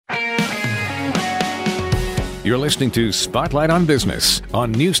You're listening to Spotlight on Business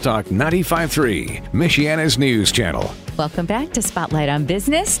on Newstalk 95.3, Michiana's news channel. Welcome back to Spotlight on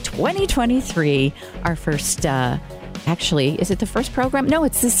Business 2023. Our first, actually, is it the first program? No,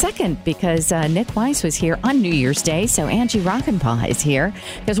 it's the second because Nick Weiss was here on New Year's Day. So Angie Rockenpaugh is here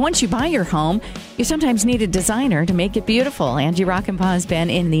because once you buy your home, you sometimes need a designer to make it beautiful. Angie Rockenpaugh has been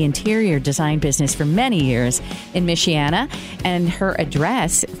in the interior design business for many years in Michiana, and her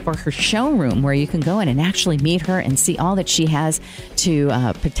address for her showroom where you can go in and actually meet her and see all that she has to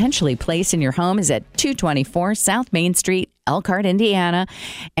potentially place in your home is at 224 South Main Street, Elkhart, Indiana.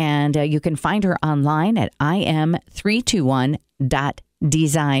 And you can find her online at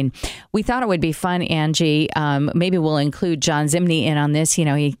im321.design. We thought it would be fun, Angie. Maybe we'll include John Zimney in on this. You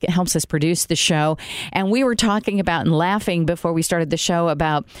know, he helps us produce the show. And we were talking about and laughing before we started the show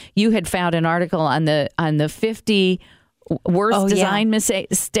about you had found an article on the 50 worst design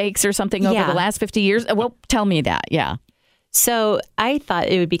mistakes or something over the last 50 years. Well, tell me that. Yeah. So I thought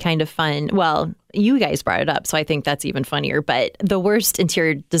it would be kind of fun. Well, you guys brought it up, so I think that's even funnier. But the worst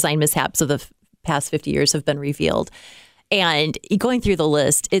interior design mishaps of the past 50 years have been revealed. And going through the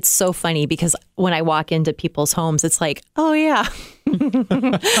list, it's so funny because when I walk into people's homes, it's like, oh, yeah,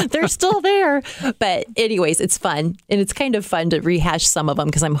 they're still there. But anyways, it's fun. And it's kind of fun to rehash some of them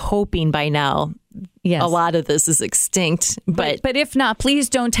because I'm hoping by now a lot of this is extinct. But if not, please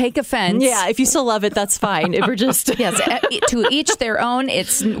don't take offense. Yeah, if you still love it, that's fine. If we're just to each their own.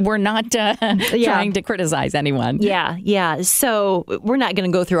 We're not trying to criticize anyone. Yeah. So we're not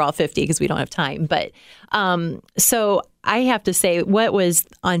going to go through all 50 because we don't have time. But so I have to say what was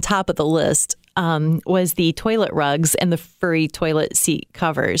on top of the list was the toilet rugs and the furry toilet seat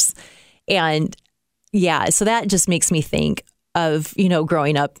covers. And so that just makes me think of,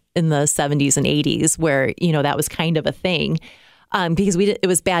 growing up in the 70s and 80s where, that was kind of a thing because it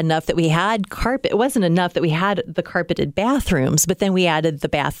was bad enough that we had carpet. It wasn't enough that we had the carpeted bathrooms, but then we added the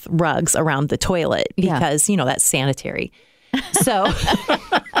bath rugs around the toilet because, that's sanitary. So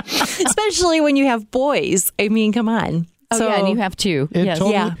especially when you have boys, I mean, come on. Oh, so, and you have two. It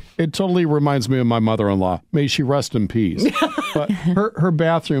totally reminds me of my mother-in-law. May she rest in peace. But her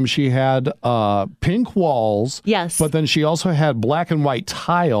bathroom, she had pink walls. Yes. But then she also had black and white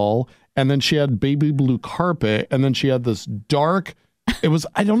tile, and then she had baby blue carpet, and then she had this dark.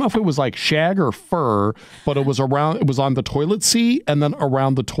 I don't know if it was like shag or fur, but it was on the toilet seat and then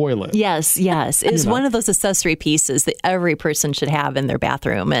around the toilet. Yes. It's one of those accessory pieces that every person should have in their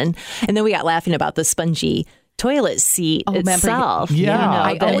bathroom. And then we got laughing about the spongy toilet seat itself.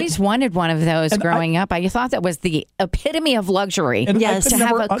 I always wanted one of those growing up. I thought that was the epitome of luxury. To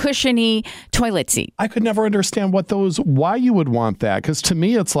have a cushiony toilet seat. I could never understand why you would want that. Because to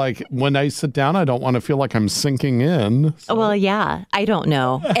me, it's like when I sit down, I don't want to feel like I'm sinking in. So. Well, yeah, I don't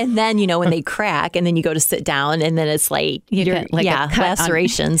know. And then, when they crack and then you go to sit down and then it's like,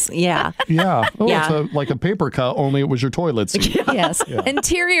 lacerations. Yeah. It's like a paper cut, only it was your toilet seat. Yes. Yeah.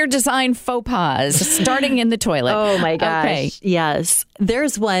 Interior design faux pas starting in the toilet. Oh my gosh. Okay. Yes.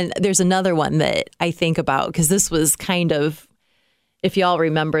 There's another one that I think about because this was kind of, if y'all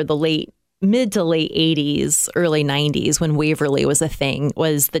remember the mid to late 80s, early 90s when Waverly was a thing,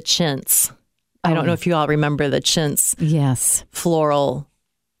 was the chintz. I don't know if you all remember the chintz. Yes. Floral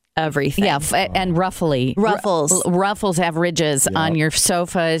everything. Yeah, and ruffles. Ruffles have ridges on your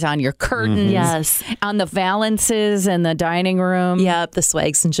sofas, on your curtains. Yes. On the valances in the dining room. Yep, the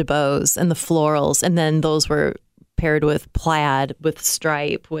swags and jabots and the florals. And then those were paired with plaid, with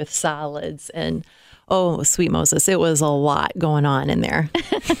stripe, with solids. And, oh, sweet Moses, it was a lot going on in there.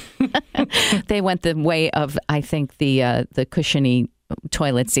 They went the way of, I think, the cushiony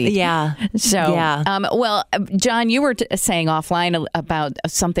toilet seat. Yeah. So, well, John, you were saying offline about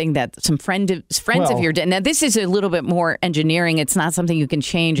something that some friends of yours did. Now, this is a little bit more engineering. It's not something you can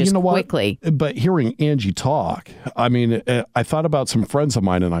change as quickly. But hearing Angie talk, I mean, I thought about some friends of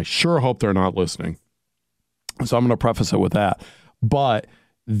mine, and I sure hope they're not listening. So I'm going to preface it with that. But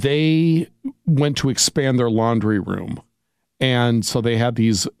they went to expand their laundry room. And so they had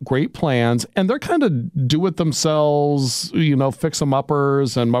these great plans, and they're kind of do-it-themselves,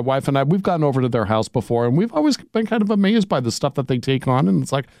 fix-em-uppers. And my wife and I, we've gotten over to their house before, and we've always been kind of amazed by the stuff that they take on. And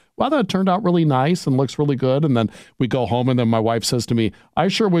it's like, wow, that turned out really nice and looks really good. And then we go home, and then my wife says to me, I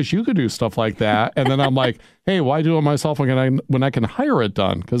sure wish you could do stuff like that. And then I'm like, hey, why do it myself when I can hire it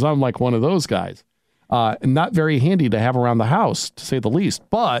done? Because I'm like one of those guys. And not very handy to have around the house, to say the least.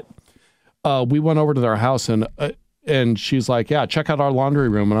 But we went over to their house, and she's like, yeah, check out our laundry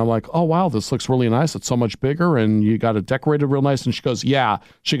room. And I'm like, oh, wow, this looks really nice. It's so much bigger, and you got it decorated real nice. And she goes, yeah.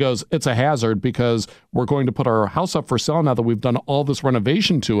 She goes, it's a hazard because we're going to put our house up for sale now that we've done all this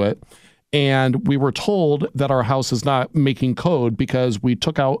renovation to it. And we were told that our house is not making code because we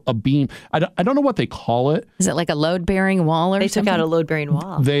took out a beam. I don't know what they call it. Is it like a load-bearing wall or They something? took out a load-bearing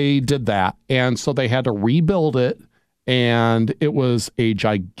wall. They did that. And so they had to rebuild it. And it was a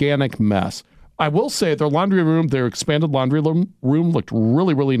gigantic mess. I will say their laundry room, their expanded laundry room looked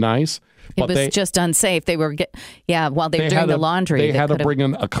really, really nice. It was just unsafe. They were, while they were doing the laundry. They had to bring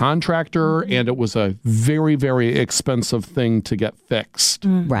in a contractor, and it was a very, very expensive thing to get fixed.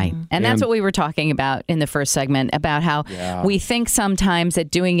 Right. And that's what we were talking about in the first segment, about how we think sometimes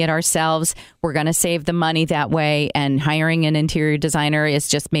that doing it ourselves, we're going to save the money that way, and hiring an interior designer is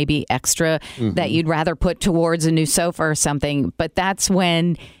just maybe extra that you'd rather put towards a new sofa or something. But that's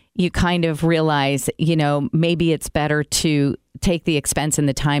when you kind of realize, maybe it's better to take the expense and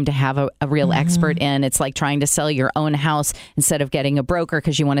the time to have a real expert in. It's like trying to sell your own house instead of getting a broker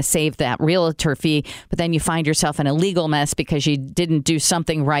because you want to save that realtor fee. But then you find yourself in a legal mess because you didn't do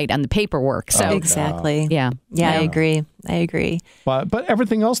something right on the paperwork. So Exactly. Yeah. I agree. But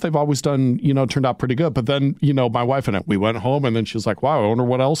everything else they've always done, turned out pretty good. But then, my wife and I, we went home, and then she's like, wow, I wonder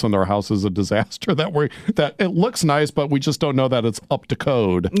what else in their house is a disaster that it looks nice, but we just don't know that it's up to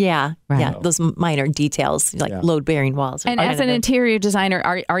code. Yeah. Right. Yeah. Those minor details like load-bearing walls. And as an interior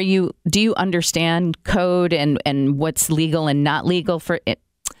designer, do you understand code and what's legal and not legal for it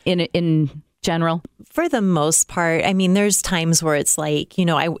in general? For the most part, I mean, there's times where it's like,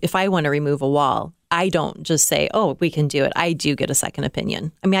 if I want to remove a wall, I don't just say, oh, we can do it. I do get a second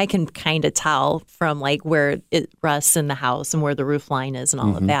opinion. I mean, I can kind of tell from like where it rests in the house and where the roof line is and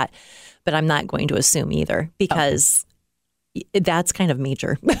all of that. But I'm not going to assume either because that's kind of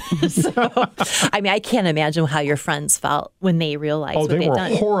major. So, I mean, I can't imagine how your friends felt when they realized what they'd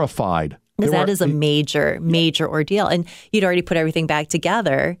done. They were horrified. Because that is a major ordeal. And you'd already put everything back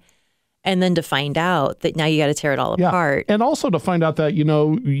together. And then to find out that now you got to tear it all apart. And also to find out that,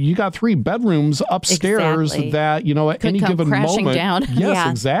 you got 3 bedrooms upstairs that, at any given moment. Down.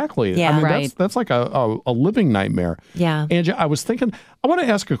 Yes, exactly. Yeah. I mean, that's like a living nightmare. Yeah. Angie, I was thinking, I want to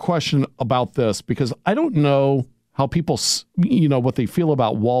ask a question about this because I don't know how people, what they feel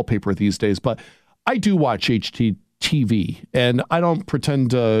about wallpaper these days, but I do watch HGTV, and I don't pretend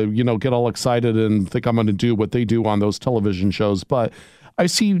to, get all excited and think I'm going to do what they do on those television shows, but I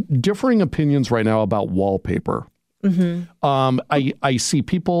see differing opinions right now about wallpaper. I see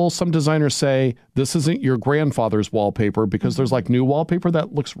some designers say this isn't your grandfather's wallpaper because there's like new wallpaper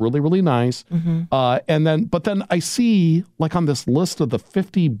that looks really, really nice. But then I see like on this list of the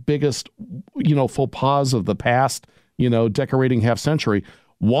 50 biggest, faux pas of the past, decorating half century,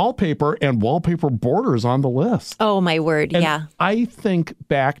 wallpaper and wallpaper borders on the list. Oh, my word. And yeah. I think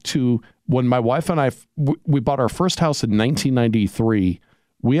back to when my wife and I, we bought our first house in 1993.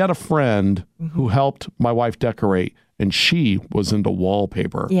 We had a friend who helped my wife decorate, and she was into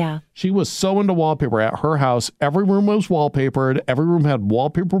wallpaper. Yeah. She was so into wallpaper at her house. Every room was wallpapered. Every room had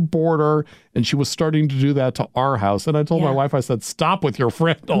wallpaper border, and she was starting to do that to our house. And I told my wife, I said, stop with your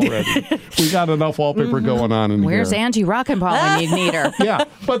friend already. We got enough wallpaper going on in Where's here. Angie Rockenball when you need her? Yeah.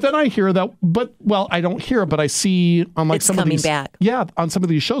 But then I hear that, I don't hear it, but I see on like It's some of coming these. back. Yeah. On some of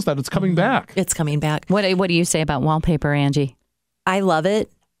these shows that it's coming back. It's coming back. What do you say about wallpaper, Angie? I love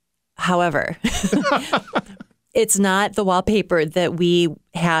it. However, it's not the wallpaper that we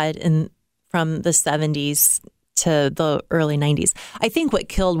had from the 70s to the early 90s. I think what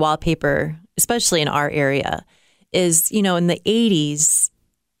killed wallpaper, especially in our area, is, in the 80s,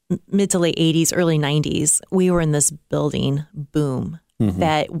 mid to late 80s, early 90s, we were in this building boom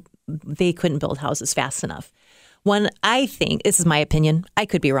that they couldn't build houses fast enough. I think, this is my opinion, I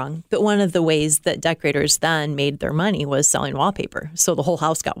could be wrong, but one of the ways that decorators then made their money was selling wallpaper. So the whole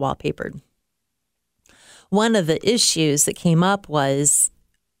house got wallpapered. One of the issues that came up was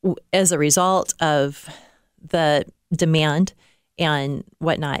as a result of the demand and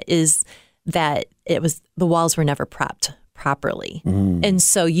whatnot is that the walls were never prepped properly. And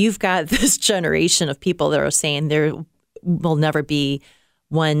so you've got this generation of people that are saying there will never be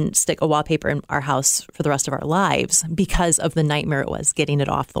one stick of wallpaper in our house for the rest of our lives because of the nightmare it was getting it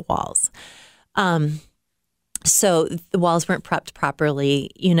off the walls. So the walls weren't prepped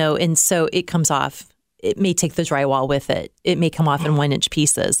properly, and so it comes off. It may take the drywall with it. It may come off in 1-inch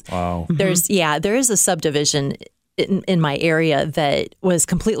pieces. Wow. There is a subdivision in my area that was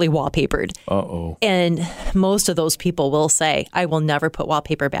completely wallpapered. Uh-oh. And most of those people will say, I will never put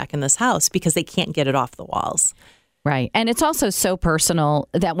wallpaper back in this house because they can't get it off the walls. Right. And it's also so personal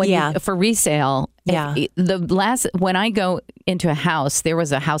that when you, for resale, when I go into a house, there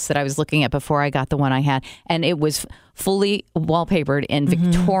was a house that I was looking at before I got the one I had, and it was fully wallpapered in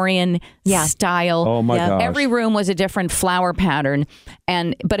Victorian style. Oh my gosh. Every room was a different flower pattern,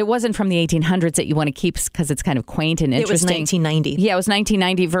 but it wasn't from the 1800s that you want to keep because it's kind of quaint and interesting. It was 1990. Yeah, it was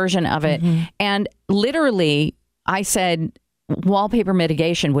 1990 version of it. And literally, I said wallpaper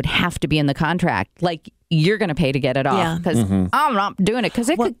mitigation would have to be in the contract. Like, you're going to pay to get it off because I'm not doing it because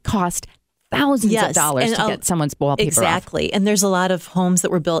it could cost thousands of dollars to get someone's wallpaper exactly. off. And there's a lot of homes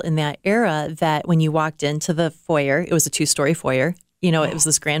that were built in that era that when you walked into the foyer, it was a 2-story foyer. You know, it was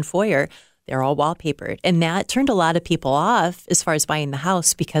this grand foyer. They're all wallpapered. And that turned a lot of people off as far as buying the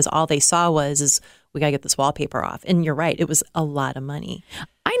house because all they saw was we got to get this wallpaper off. And you're right. It was a lot of money.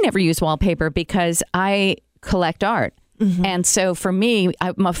 I never use wallpaper because I collect art. And so for me,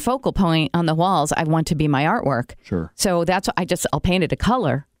 my focal point on the walls, I want to be my artwork. Sure. So that's I'll paint it a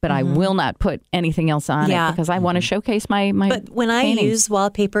color, but I will not put anything else on it because I want to showcase my But when paintings. I use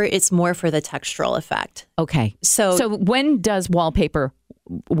wallpaper, it's more for the textural effect. Okay. So when does wallpaper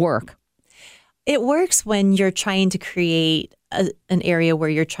work? It works when you're trying to create an area where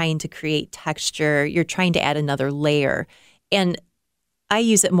you're trying to create texture, you're trying to add another layer. And I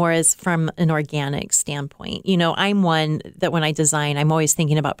use it more as from an organic standpoint. You know, I'm one that when I design, I'm always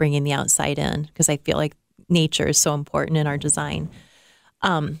thinking about bringing the outside in because I feel like nature is so important in our design.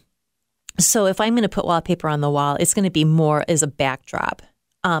 So if I'm going to put wallpaper on the wall, it's going to be more as a backdrop.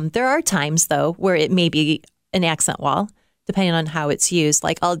 There are times, though, where it may be an accent wall, depending on how it's used.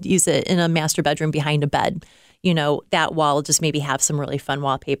 Like I'll use it in a master bedroom behind a bed. You know, that wall will just maybe have some really fun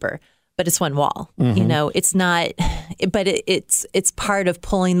wallpaper. But it's one wall, you know, it's not, but it's part of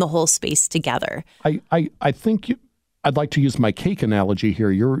pulling the whole space together. I think I'd like to use my cake analogy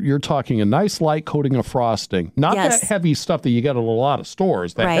here. You're talking a nice light coating of frosting, not that heavy stuff that you get at a lot of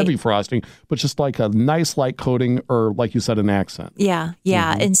stores, that heavy frosting, but just like a nice light coating or like you said, an accent. Yeah.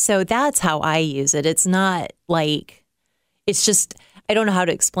 And so that's how I use it. It's not like, it's just, I don't know how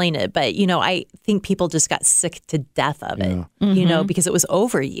to explain it, but, you know, I think people just got sick to death of it, you know, because it was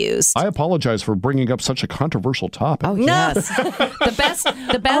overused. I apologize for bringing up such a controversial topic. Oh, yes. The best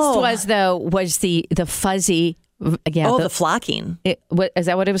was the fuzzy. The flocking. Is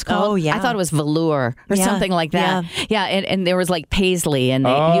that what it was called? Oh, yeah. I thought it was velour or something like that. Yeah, and there was like paisley, and you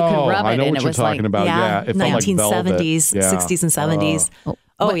could rub it. I know and what it you're was talking about. Yeah, it felt like 1970s, velvet. 60s, and 70s.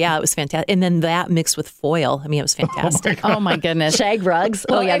 Oh, yeah, it was fantastic. And then that mixed with foil. I mean, it was fantastic. Oh, my goodness. Shag rugs.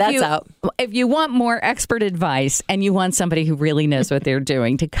 Oh, yeah, that's out. If you want more expert advice and you want somebody who really knows what they're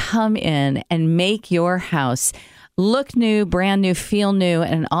doing to come in and make your house look new, brand new, feel new,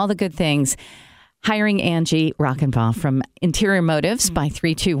 and all the good things, hiring Angie Rockenbaugh from Interior Motives by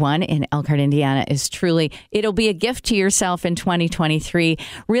 321 in Elkhart, Indiana is truly, it'll be a gift to yourself in 2023.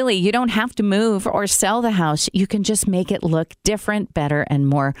 Really, you don't have to move or sell the house. You can just make it look different, better, and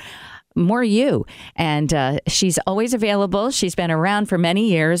more you. And she's always available. She's been around for many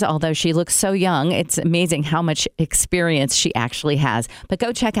years, although she looks so young. It's amazing how much experience she actually has. But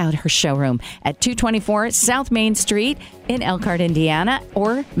go check out her showroom at 224 South Main Street in Elkhart, Indiana,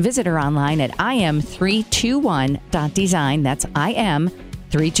 or visit her online at im321.design. That's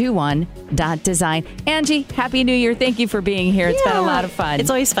im321.design. Angie, Happy New Year. Thank you for being here. It's been a lot of fun. It's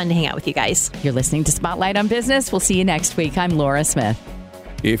always fun to hang out with you guys. You're listening to Spotlight on Business. We'll see you next week. I'm Laura Smith.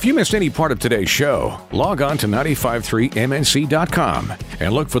 If you missed any part of today's show, log on to 953mnc.com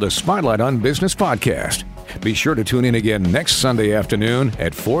and look for the Spotlight on Business podcast. Be sure to tune in again next Sunday afternoon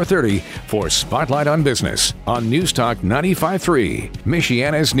at 4:30 for Spotlight on Business on News Talk 95.3,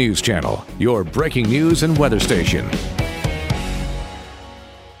 Michiana's news channel, your breaking news and weather station.